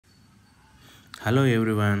Hello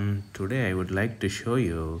everyone, today I would like to show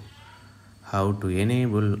you how to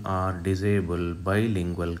enable or disable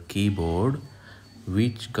bilingual keyboard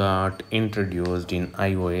which got introduced in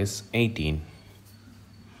iOS 18.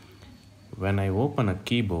 When I open a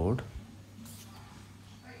keyboard,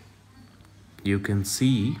 you can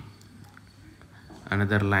see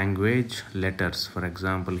another language letters. For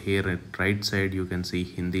example, here at right side you can see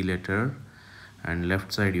Hindi letter and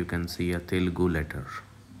left side you can see a Telugu letter.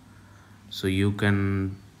 So you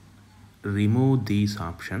can remove these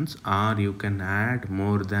options or you can add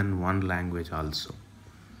more than one language also.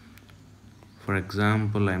 For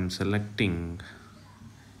example, I am selecting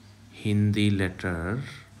Hindi letter,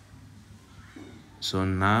 so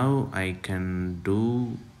now I can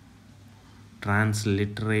do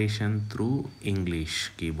transliteration through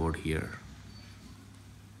English keyboard here.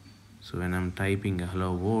 So when I'm typing a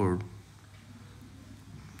hello world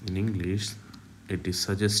in English, it is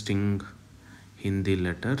suggesting Hindi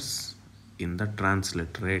letters in the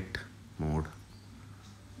transliterate mode.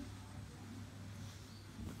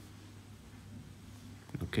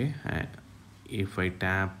 Okay, if I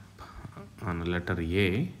tap on a letter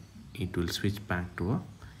A, it will switch back to a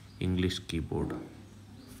English keyboard.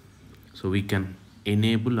 So we can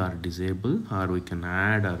enable or disable, or we can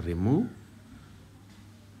add or remove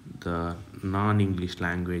the non-English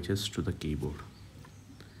languages to the keyboard.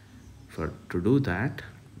 To do that,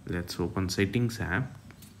 let's open Settings app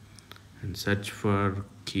and search for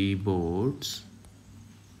keyboards.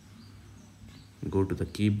 Go to the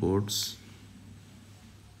keyboards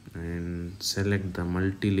and select the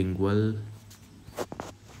multilingual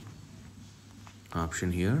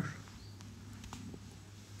option here.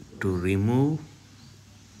 To remove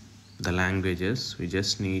the languages, we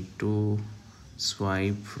just need to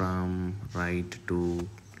swipe from right to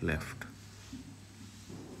left.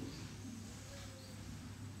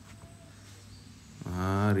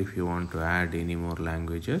 Or if you want to add any more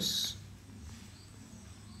languages,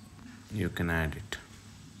 you can add it.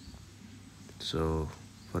 So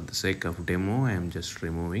for the sake of demo, I am just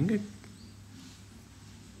removing it.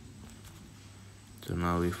 So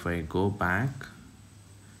now if I go back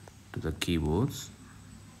to the keyboards,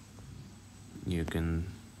 you can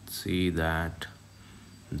see that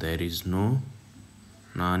there is no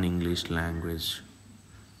non-English language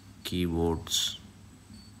keyboards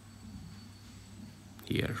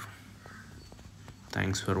here.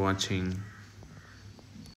 Thanks for watching.